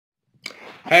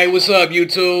Hey, what's up,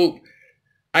 YouTube?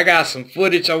 I got some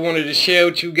footage I wanted to share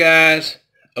with you guys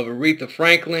of Aretha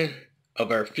Franklin, of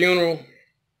her funeral.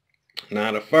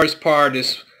 Now, the first part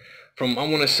is from, I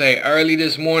want to say, early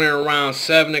this morning, around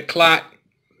 7 o'clock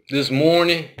this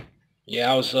morning.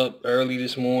 Yeah, I was up early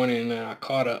this morning, and I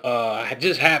caught I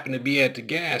just happened to be at the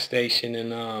gas station,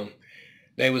 and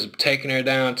they was taking her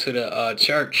down to the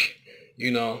church,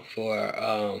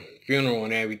 for funeral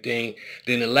and everything.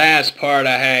 Then the last part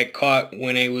I had caught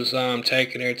when they was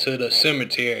taking her to the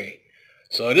cemetery.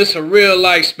 So this is a real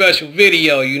life special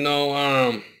video,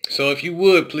 so if you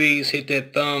would please hit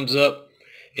that thumbs up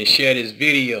and share this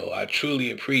video. I truly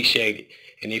appreciate it.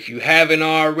 And if you haven't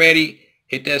already,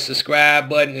 hit that subscribe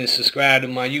button and subscribe to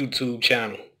my YouTube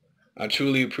channel. I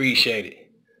truly appreciate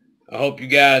it. I hope you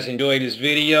guys enjoy this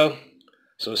video.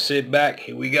 So sit back,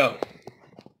 here we go.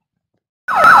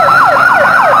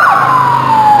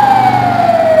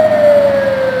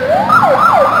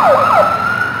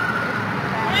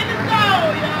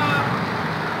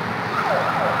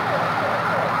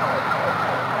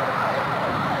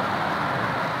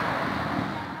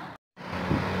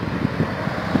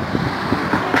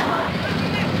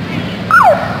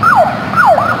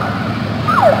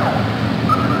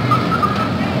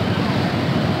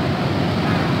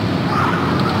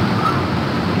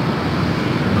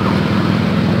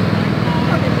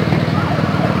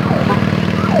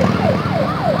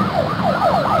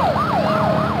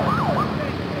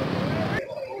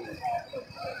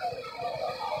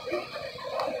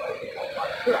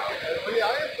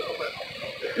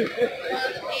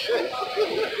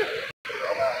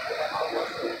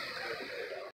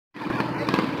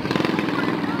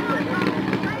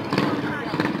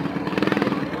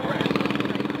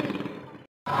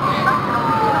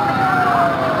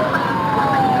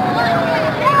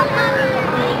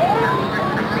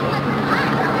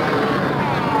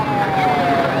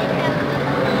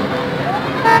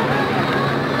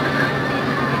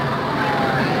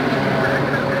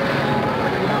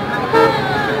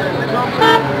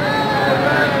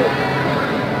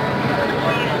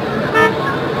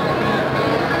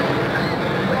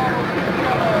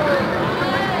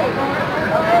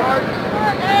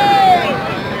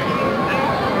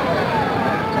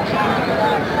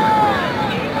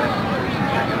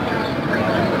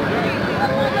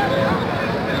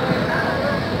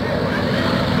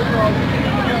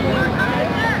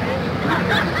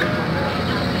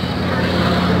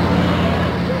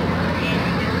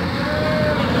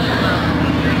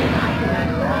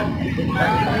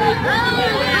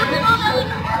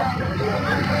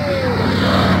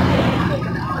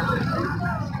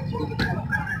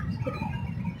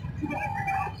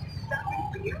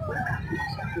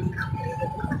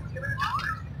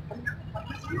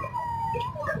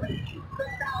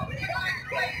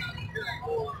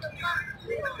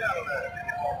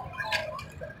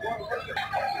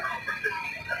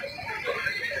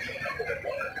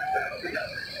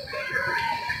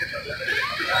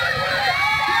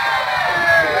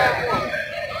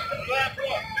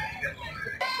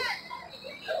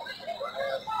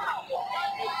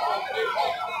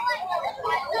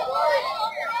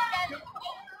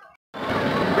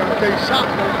 Take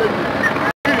shots, don't take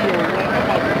video. I'm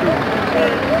about to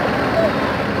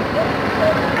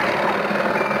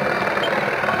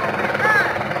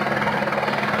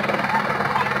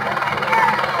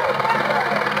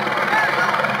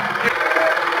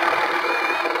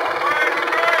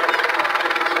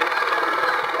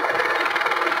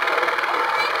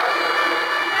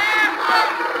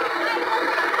do.